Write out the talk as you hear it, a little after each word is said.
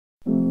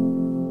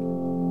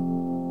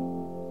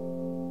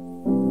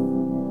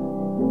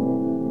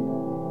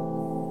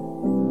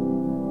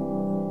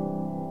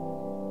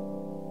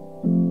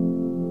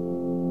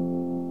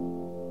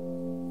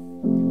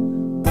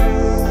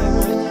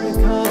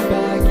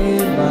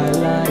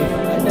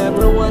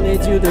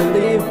wanted you to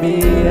leave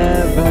me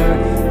ever.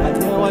 I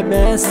know I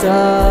messed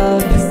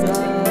up.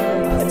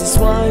 I just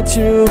want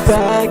you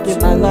back in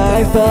my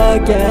life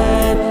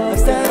again. I'm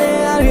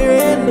standing out here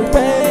in the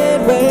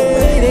rain,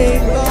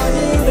 waiting for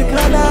you to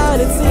come out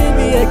and see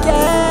me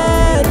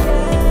again.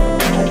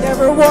 I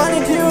never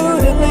wanted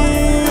you to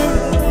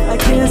leave. I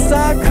can't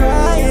stop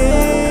crying.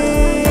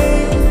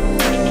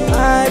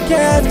 I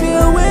can't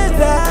feel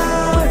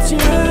without you.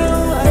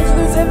 I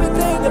lose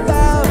everything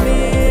about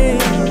me.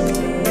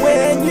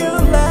 When you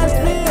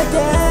left me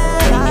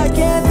again, I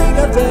can't think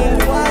of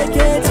it. Why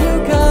can't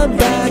you come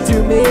back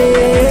to me?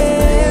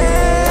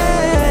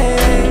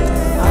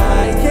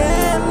 I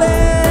can't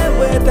live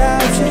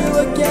without you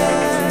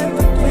again.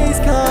 Please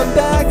come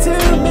back to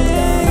me.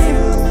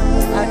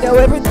 I know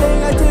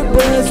everything I did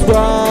was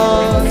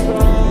wrong.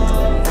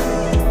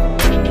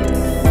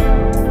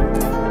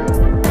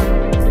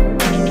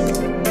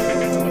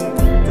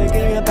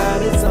 Thinking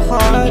about it's the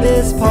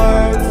hardest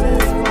part.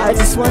 I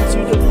just want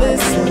you to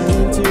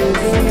listen to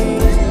me.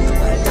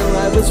 I know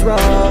I was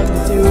wrong to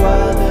do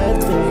all the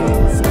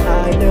things.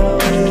 I know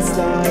it's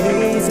not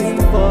easy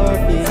for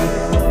me.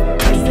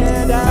 I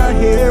stand out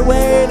here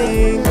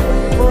waiting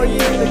for you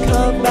to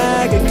come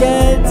back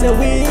again so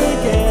we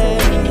can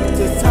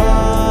just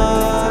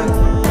talk.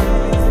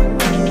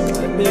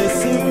 I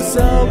miss you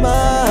so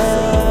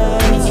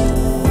much.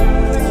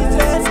 Please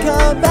just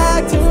come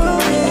back to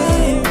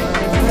me.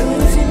 I'm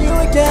losing you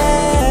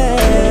again.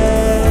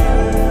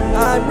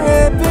 I'm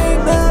ripping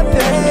the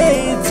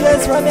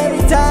pages from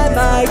every time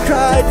I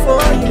cried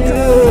for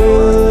you.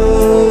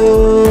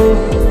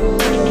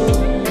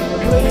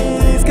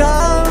 Please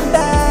come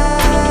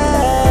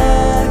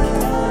back.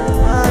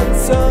 I'm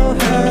so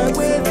hurt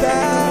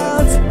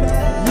without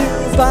you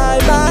by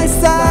my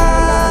side.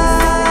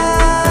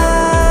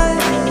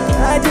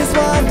 I just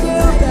want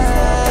you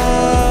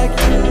back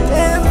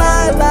in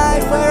my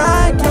life where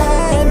I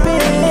can be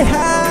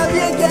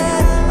happy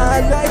again.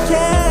 I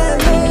can't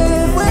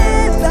live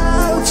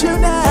without you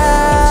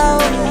now.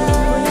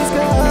 Please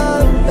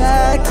come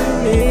back to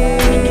me,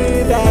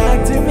 back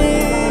to me.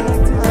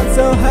 I'm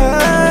so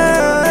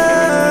hurt.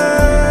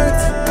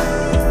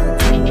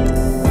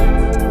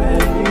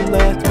 And you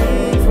left me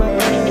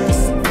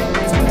first.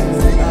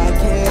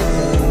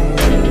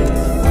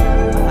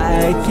 I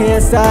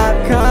can't stop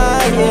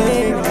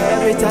crying.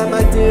 Every time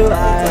I do,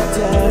 I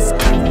just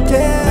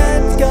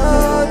can't go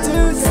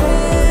to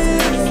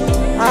sleep.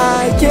 I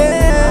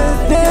can't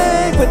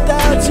think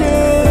without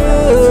you.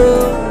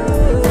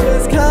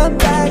 Just come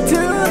back to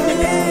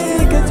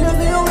me, 'cause you're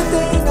the only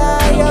thing I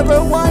ever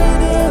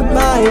wanted in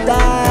my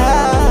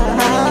life.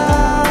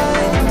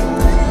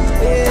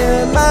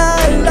 In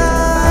my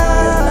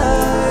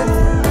life.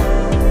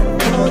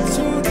 Won't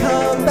you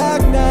come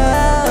back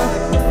now?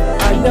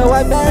 I know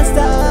I messed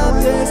up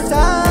this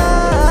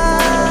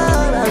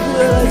time. I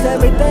realized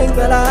everything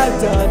that I've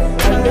done.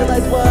 I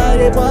realized what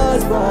it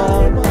was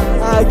wrong.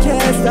 I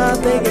can't stop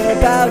thinking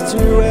about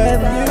you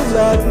and you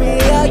love me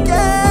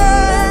again.